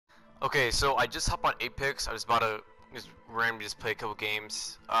Okay, so I just hopped on Apex. I was about to just randomly just play a couple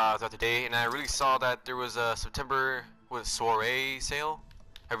games throughout the day, and I really saw that there was a September with SOIREE sale,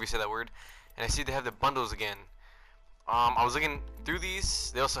 however you say that word, and I see they have the bundles again. I was looking through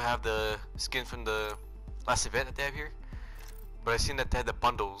these. They also have the skin from the last event that they have here, but I seen that they had the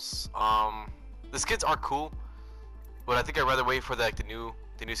bundles. The skins are cool, but I think I'd rather wait for the new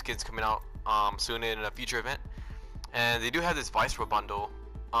skins coming out soon in a future event. And they do have this Viceroy bundle.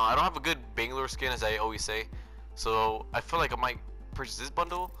 I don't have a good Bangalore skin, as I always say, so I feel like I might purchase this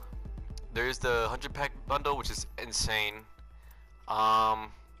bundle. There's the 100-pack bundle, which is insane. I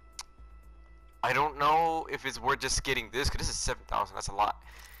don't know if it's worth just getting this, because this is 7,000. That's a lot.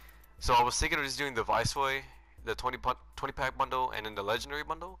 So I was thinking of just doing the Viceroy, the 20-pack bundle, and then the Legendary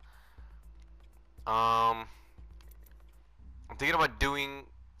bundle. I'm thinking about doing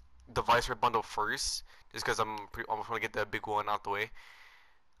the Viceroy bundle first, just because I'm almost want to get the big one out the way,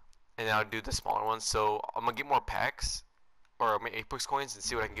 and then I'll do the smaller ones. So I'm gonna get more packs or Apex coins and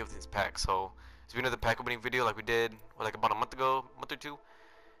see what I can get with these packs. So it's been another pack opening video like we did like about a month or two,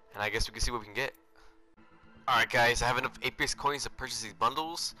 and I guess we can see what we can get. Alright guys, I have enough Apex coins to purchase these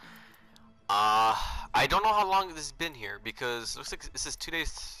bundles. I don't know how long this has been here, because it looks like this is 2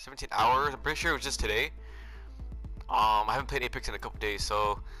 days, 17 hours. I'm pretty sure it was just today. I haven't played Apex in a couple days,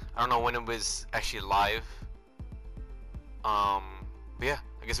 so I don't know when it was actually live. But yeah,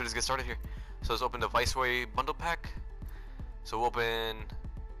 I guess we'll just get started here. So let's open the Viceroy bundle pack. So we'll open.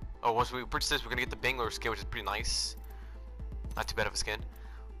 Oh, once we purchase this, we're gonna get the Bangalore skin, which is pretty nice. Not too bad of a skin.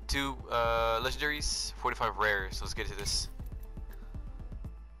 2 legendaries, 45 rares. So let's get to this.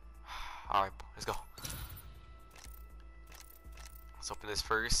 Alright, let's go. Let's open this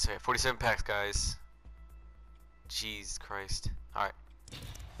first. Okay, 47 packs, guys. Jesus Christ. Alright.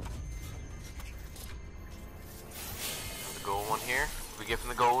 The gold one here. What we get from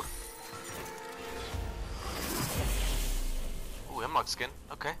the gold. Ooh, Hemlock skin.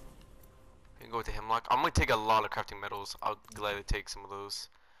 Okay. We can go with the Hemlock. I'm gonna take a lot of crafting metals. I'll gladly take some of those.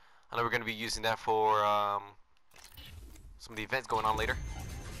 I know we're gonna be using that for some of the events going on later.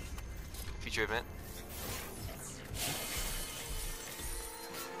 Future event.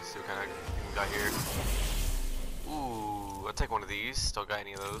 Let's see what kind of thing we got here. Ooh, I'll take one of these. Don't got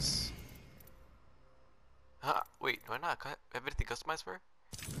any of those. Wait, do I not have anything customized for her?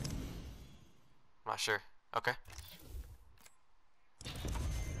 I'm not sure. Okay.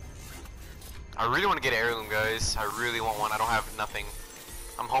 I really want to get an heirloom, guys. I really want one. I don't have nothing.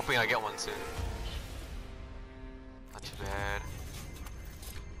 I'm hoping I get one soon. Not too bad.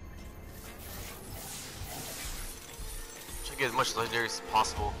 Try to get as much legendary as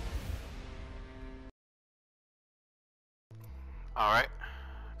possible. Alright.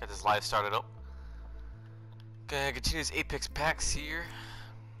 Got this live started up. Okay, continue these Apex packs here.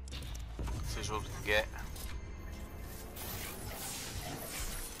 See what we can get.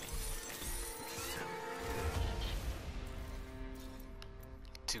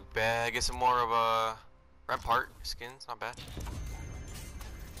 Too bad. Get some more of a Rampart skins. Not bad.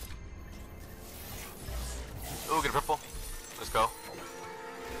 Oh, get a purple. Let's go.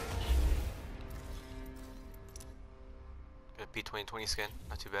 Get a P2020 skin.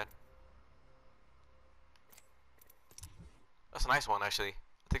 Not too bad. That's a nice one, actually.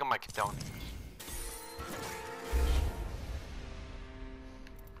 I think I might keep that one.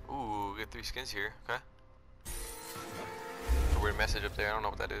 Ooh, get 3 skins here. Okay. A weird message up there. I don't know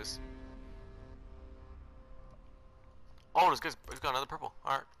what that is. Oh, this guy's got another purple.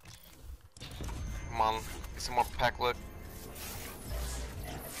 Alright. Come on. Get some more pack look.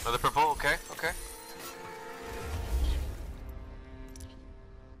 Another purple. Okay. Okay.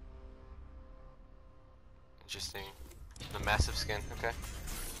 Interesting. The massive skin. Okay.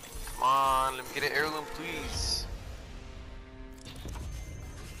 Come on. Let me get an heirloom, please.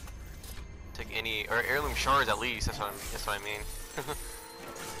 Take any or heirloom shards at least. That's what I mean. Keep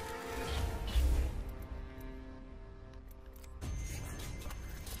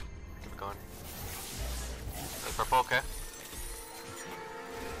it going. That's purple. Okay.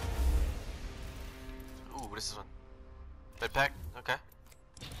 Ooh, what is this one? Bed pack. Okay.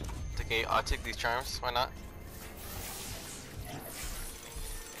 I'll take these charms. Why not?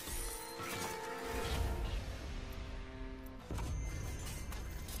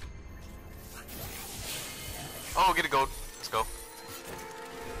 Oh, get a gold. Let's go.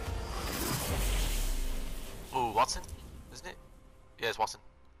 Ooh, Watson? Isn't it? Yeah, it's Watson.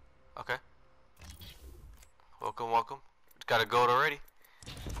 Okay. Welcome, welcome. Got a gold already.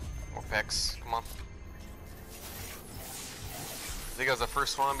 More packs. Come on. I think that was the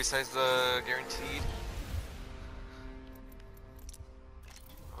first one besides the guaranteed.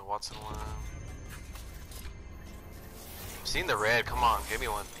 Johnson one. I'm seeing the red. Come on, give me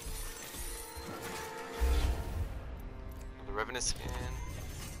one. The Revenant skin.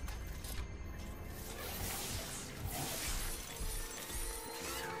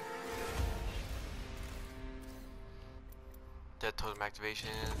 Dead Totem activation.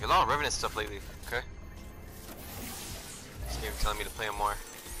 A lot of Revenant stuff lately. Okay. This game telling me to play him more. I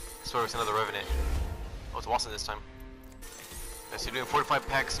swear it's another Revenant. Oh, it's Watson this time. Okay, so you're doing 45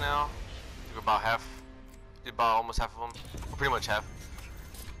 packs now. Do about half. Do about almost half of them. Or pretty much half.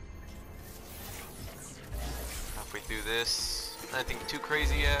 Halfway through this. Nothing too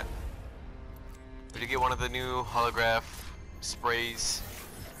crazy yet. We did get one of the new holograph sprays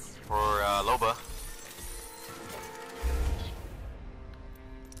for Loba.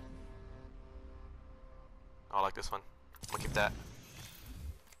 Oh, I like this one. I'm gonna keep that.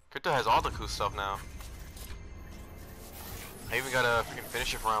 Crypto has all the cool stuff now. I even got a freaking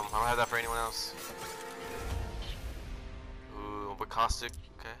finisher for him. I don't have that for anyone else. Ooh, with caustic.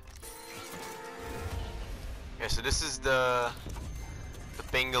 Okay. Yeah, so this is the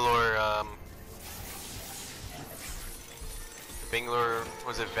Bangalore. The Bangalore.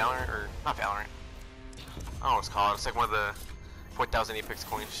 Was it Valorant or not Valorant? I don't know what it's called. It's like one of the 4,000 Apex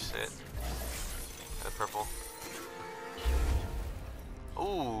coins shit. The purple.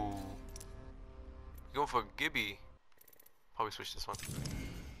 Ooh. Going for Gibby. Probably switch this one.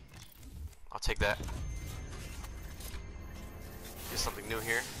 I'll take that. Get something new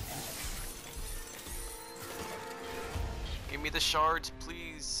here. Give me the shards,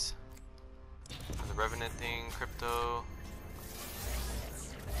 please. The Revenant thing, crypto.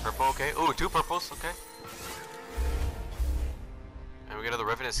 Purple, okay. Ooh, 2 purples, okay. And we get another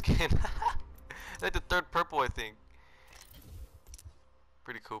Revenant skin. Like the 3rd purple, I think.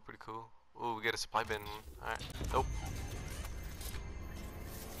 Pretty cool, pretty cool. Ooh, we get a supply bin. Alright. Nope.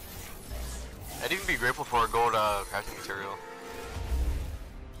 I'd even be grateful for a gold crafting material.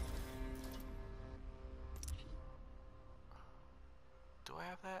 Do I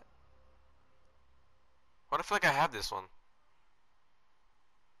have that? What, I feel like I have this one.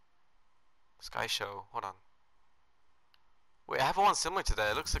 Sky Show. Hold on. Wait, I have one similar to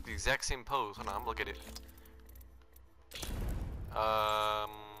that. It looks like the exact same pose. Hold on, I'm looking at it.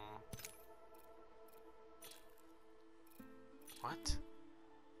 What?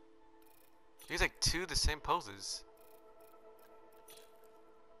 He's like 2 the same poses.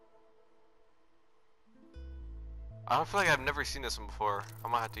 I don't feel like I've never seen this one before. I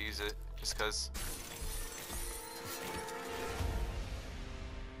might have to use it just cause.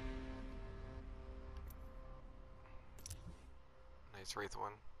 Nice Wraith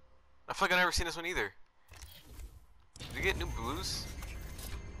one. I feel like I've never seen this one either. Did you get new blues?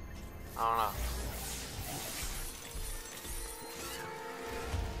 I don't know.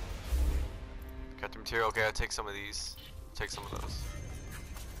 Got the material. Okay, I'll take some of these. Take some of those.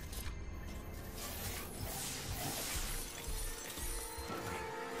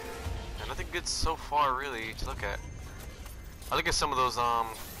 And nothing good so far, really, to look at. I'll look at some of those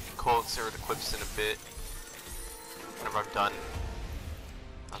quotes or the clips in a bit. Whenever I'm done.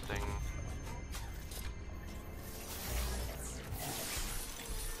 Nothing.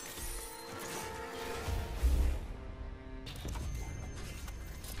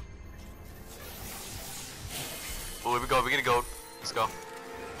 Oh, here we go. We're gonna go. Let's go.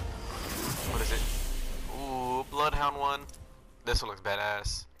 What is it? Ooh, Bloodhound one. This one looks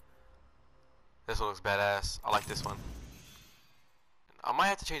badass. This one looks badass. I like this one. I might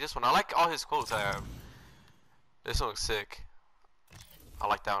have to change this one. I like all his quotes I have. This one looks sick. I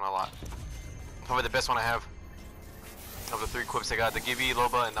like that one a lot. Probably the best one I have. Of the 3 quips I got. The Gibby,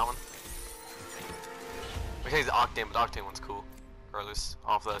 Loba, and that one. I think the Octane, but the Octane one's cool. Regardless,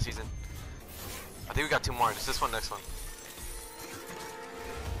 off the season. I think we got 2 more. It's this one, next one.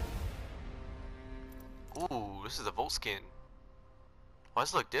 Ooh, this is a Volt skin. Why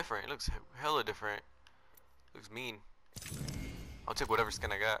does it look different? It looks hella different. Looks mean. I'll take whatever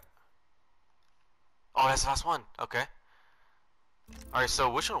skin I got. Oh, that's the last one. Okay. Alright, so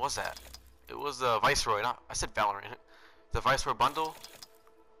which one was that? It was the Viceroy. Not, I said Valorant. The Viceroy bundle.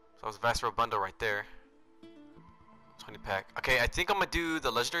 So that was the Viceroy bundle right there. 20 pack. Okay, I think I'm gonna do the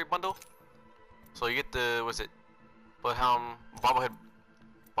legendary bundle. So you get the, what's it? Bloodhound, Bobblehead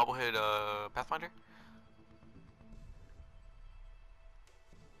Pathfinder?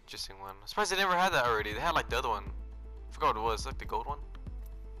 Interesting one. I'm surprised they never had that already. They had like the other one. I forgot what it was, like the gold one.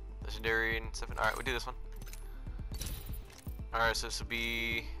 Legendary and 7. Alright, we do this one. Alright, so this will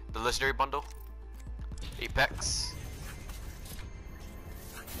be the legendary bundle. 8 packs.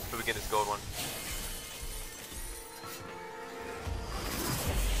 So we get this gold one.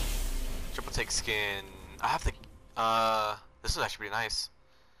 I'll take skin. I have the this is actually pretty nice.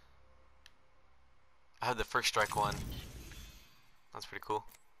 I have the first strike one. That's pretty cool.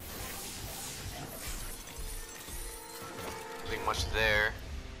 Nothing much there.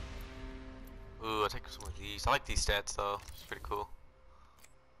 Ooh, I'll take some of these. I like these stats though. It's pretty cool.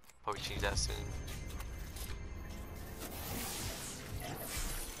 Probably change that soon.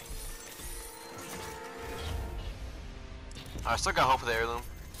 I still got hope for the heirloom.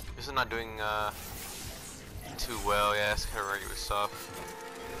 This is not doing too well. Yeah, it's kind of regular stuff.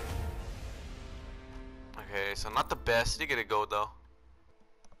 Okay, so not the best. Did get a gold though.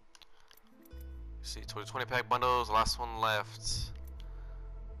 Let's see, 20 pack bundles. Last one left.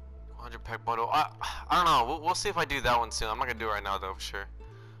 100 pack bundle. I don't know. We'll see if I do that one soon. I'm not gonna do it right now though, for sure.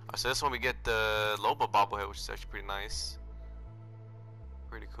 So this one we get the Loba bobblehead, which is actually pretty nice.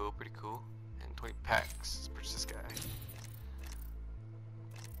 Pretty cool, pretty cool. And 20 packs. Let's purchase this guy.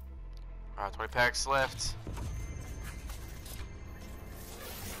 Alright, 20 packs left.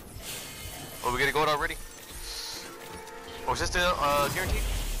 Oh, we get a gold already? Oh, is this the guaranteed?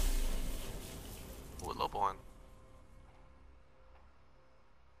 Ooh, Loba one.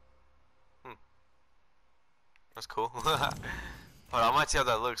 That's cool. Hold on, I might see how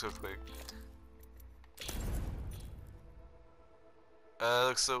that looks real quick. It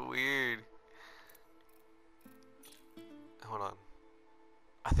looks so weird. Hold on.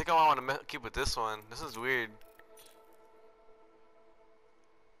 I think I want to keep with this one. This is weird.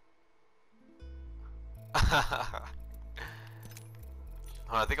 Hold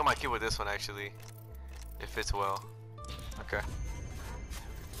on, I think I might keep with this one actually. It fits well. Okay.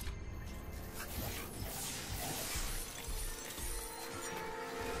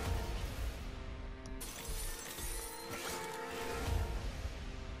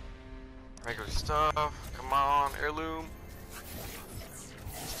 Regular stuff. Come on, heirloom.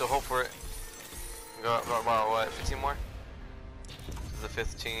 Still hope for it. Got about what? 15 more? This is the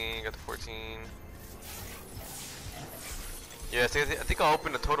 15. Got the 14. Yeah, I think I'll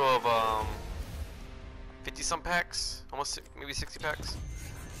open a total of 50 some packs. Almost maybe 60 packs.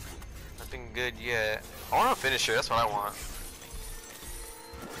 Nothing good yet. I want a finisher. That's what I want.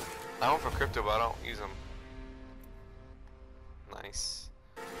 I want for crypto, but I don't use them. Nice.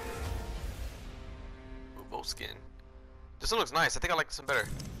 Bow skin. This one looks nice. I think I like this one better.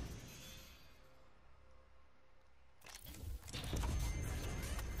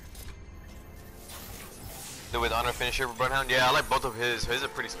 The with honor finisher for Bloodhound. Yeah, I like both of his. His are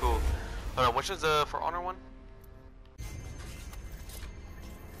pretty cool. Hold on, which one's the for honor one?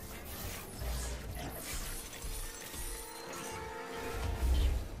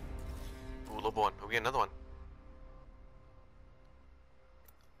 Ooh, Lobo one. We get another one.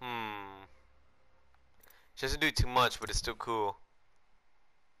 She doesn't do too much, but it's still cool.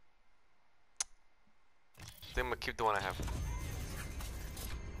 I think I'm gonna keep the one I have.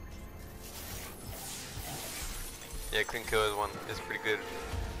 Yeah, clean kill is one. It's pretty good.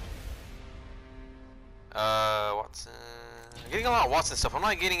 Watson. I'm getting a lot of Watson stuff. I'm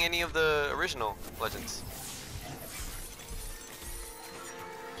not getting any of the original legends.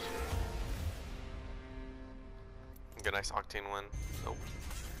 Get a nice Octane one. Nope.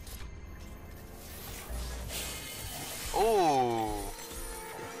 Ooh.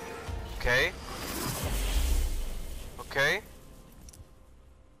 Okay. Okay.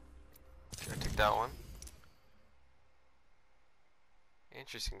 Should I take that one?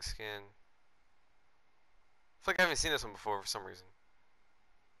 Interesting skin. I feel like I haven't seen this one before for some reason.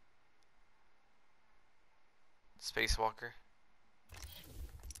 Spacewalker.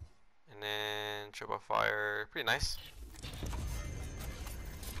 And then Triple Fire. Pretty nice.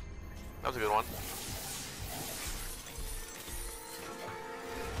 That was a good one.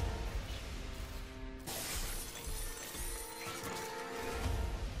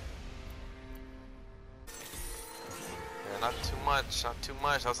 Not too much, not too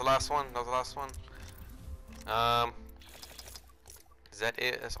much. That was the last one. That was the last one. Is that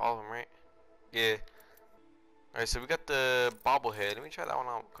it? That's all of them, right? Yeah. Alright, so we got the bobblehead. Let me try that one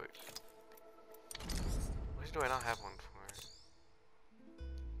out quick. Which do I not have one for? Do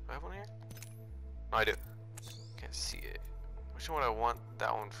I have one here? No, I do. Can't see it. Which one would I want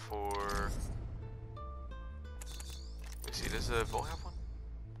that one for? Let me see. Does the bow have one?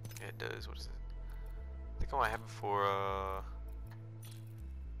 Yeah, it does. What is it? I think I might have it for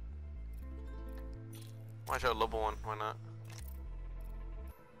might try a level one, why not?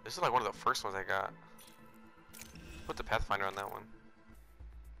 This is like one of the first ones I got. Put the Pathfinder on that one.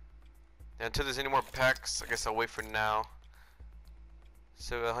 And until there's any more packs, I guess I'll wait for now.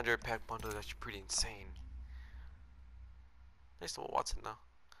 So 100 pack bundle is actually pretty insane. Nice little Watson though.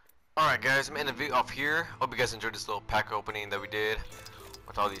 Alright guys, I'm ending the video off here. Hope you guys enjoyed this little pack opening that we did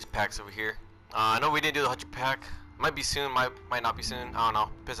with all these packs over here. I know we didn't do the 100 pack. Might be soon, might not be soon. I don't know.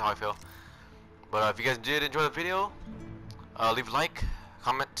 Depends on how I feel. But if you guys did enjoy the video, leave a like,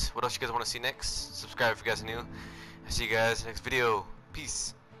 comment what else you guys want to see next. Subscribe if you guys are new. I'll see you guys next video.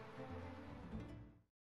 Peace.